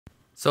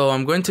So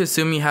I'm going to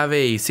assume you have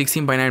a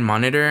 16:9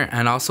 monitor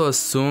and also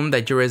assume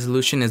that your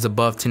resolution is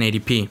above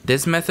 1080p.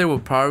 This method will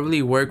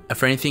probably work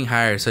for anything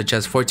higher such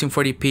as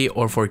 1440p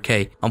or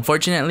 4K.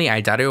 Unfortunately,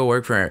 I doubt it will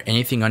work for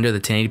anything under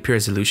the 1080p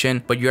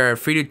resolution, but you are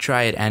free to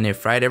try it, and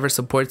if Riot ever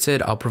supports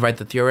it, I'll provide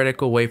the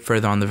theoretical way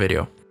further on the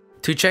video.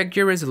 To check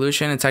your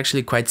resolution, it's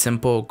actually quite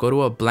simple. Go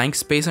to a blank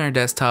space on your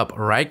desktop,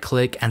 right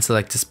click and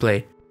select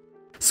display.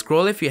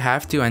 Scroll if you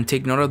have to and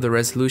take note of the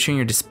resolution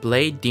your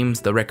display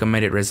deems the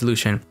recommended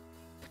resolution.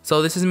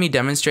 So this is me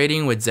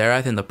demonstrating with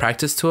Xerath in the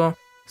practice tool.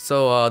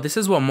 So this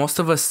is what most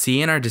of us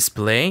see in our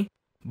display,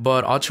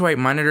 but ultra-wide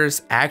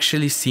monitors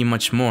actually see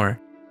much more.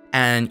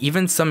 And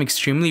even some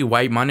extremely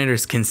wide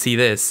monitors can see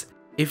this.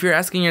 If you're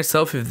asking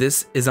yourself if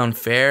this is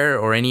unfair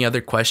or any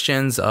other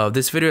questions,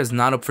 this video is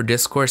not up for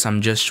discourse, I'm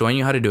just showing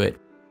you how to do it.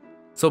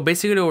 So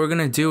basically what we're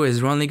gonna do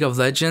is run League of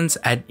Legends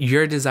at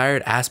your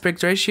desired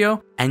aspect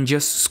ratio and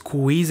just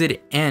squeeze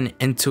it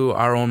into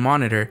our own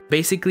monitor,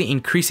 basically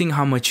increasing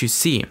how much you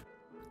see.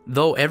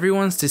 Though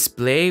everyone's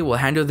display will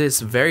handle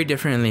this very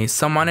differently.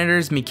 Some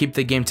monitors may keep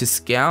the game to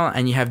scale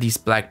and you have these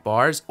black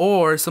bars,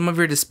 or some of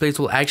your displays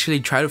will actually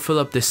try to fill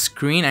up the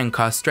screen and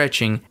cause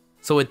stretching.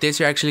 So with this,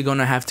 you're actually going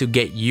to have to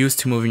get used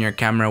to moving your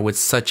camera with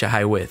such a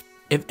high width.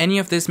 If any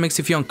of this makes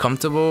you feel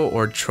uncomfortable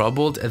or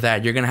troubled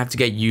that you're going to have to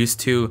get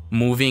used to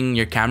moving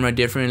your camera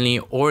differently,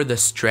 or the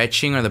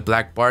stretching or the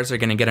black bars are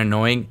going to get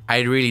annoying, I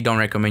really don't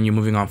recommend you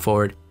moving on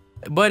forward.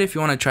 But if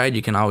you want to try it,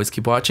 you can always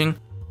keep watching.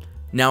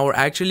 Now we're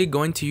actually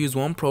going to use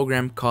one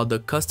program called the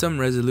Custom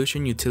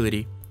Resolution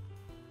Utility.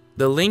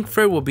 The link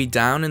for it will be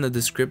down in the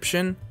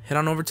description. Head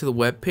on over to the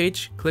web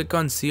page, click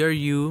on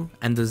CRU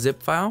and the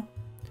zip file,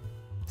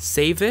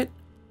 save it,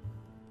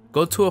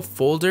 go to a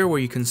folder where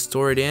you can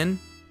store it in.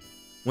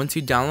 Once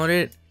you download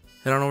it,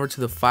 head on over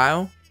to the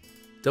file,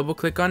 double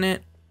click on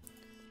it,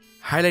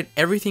 highlight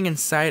everything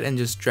inside and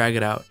just drag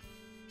it out.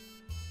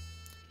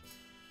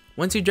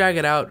 Once you drag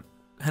it out,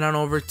 head on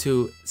over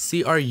to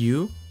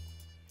CRU,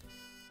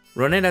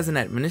 run it as an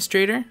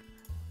administrator,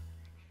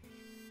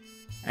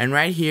 and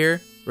right here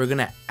we're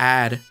gonna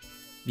add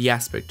the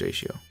aspect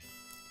ratio.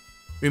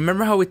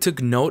 Remember how we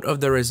took note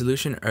of the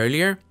resolution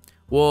earlier?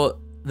 Well,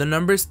 the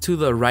numbers to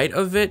the right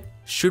of it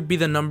should be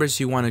the numbers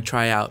you want to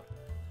try out.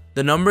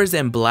 The numbers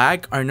in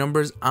black are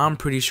numbers I'm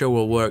pretty sure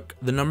will work.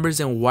 The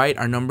numbers in white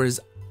are numbers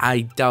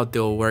I doubt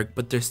they'll work,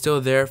 but they're still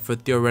there for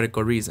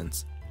theoretical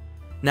reasons.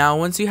 Now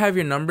once you have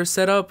your numbers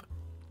set up,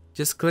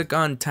 just click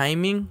on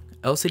timing,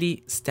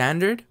 LCD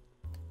standard,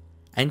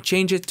 and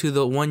change it to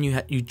the one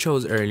you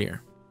chose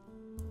earlier.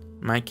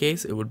 In my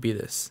case, it would be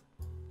this.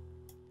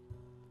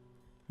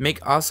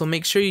 Also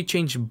make sure you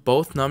change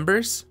both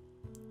numbers,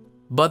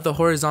 but the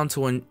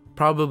horizontal one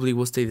probably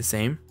will stay the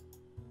same.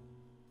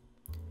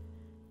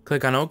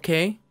 Click on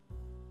OK,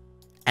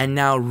 and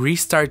now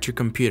restart your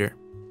computer.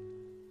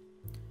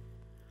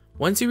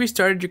 Once you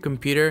restarted your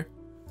computer,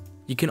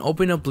 you can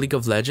open up League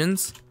of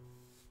Legends.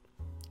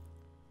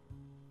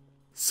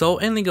 So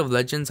in League of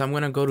Legends, I'm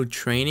going to go to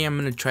training. I'm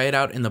going to try it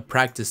out in the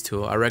practice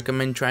tool. I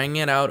recommend trying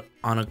it out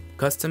on a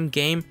custom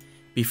game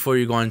before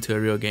you go into a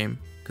real game,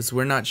 because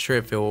we're not sure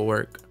if it will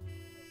work.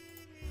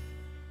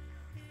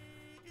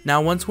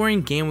 Now once we're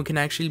in game, we can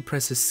actually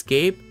press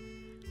escape,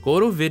 go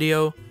to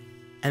video,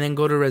 and then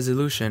go to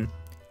resolution.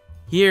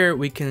 Here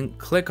we can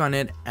click on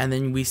it and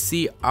then we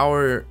see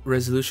our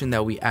resolution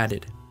that we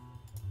added.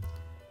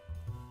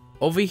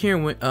 Over here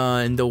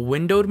in the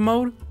windowed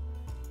mode,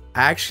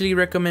 I actually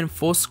recommend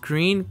full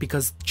screen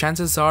because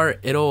chances are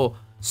it'll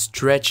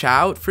stretch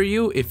out for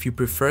you if you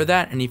prefer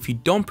that, and if you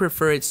don't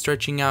prefer it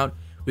stretching out,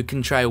 we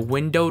can try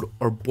windowed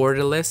or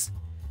borderless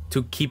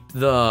to keep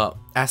the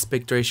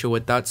aspect ratio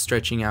without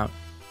stretching out.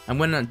 I'm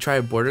gonna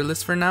try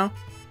borderless for now.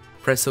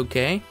 Press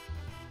OK,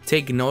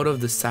 take note of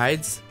the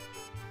sides,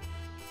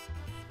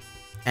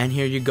 and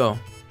here you go.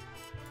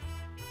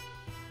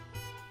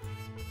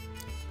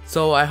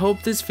 So I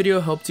hope this video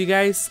helped you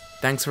guys.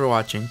 Thanks for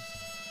watching.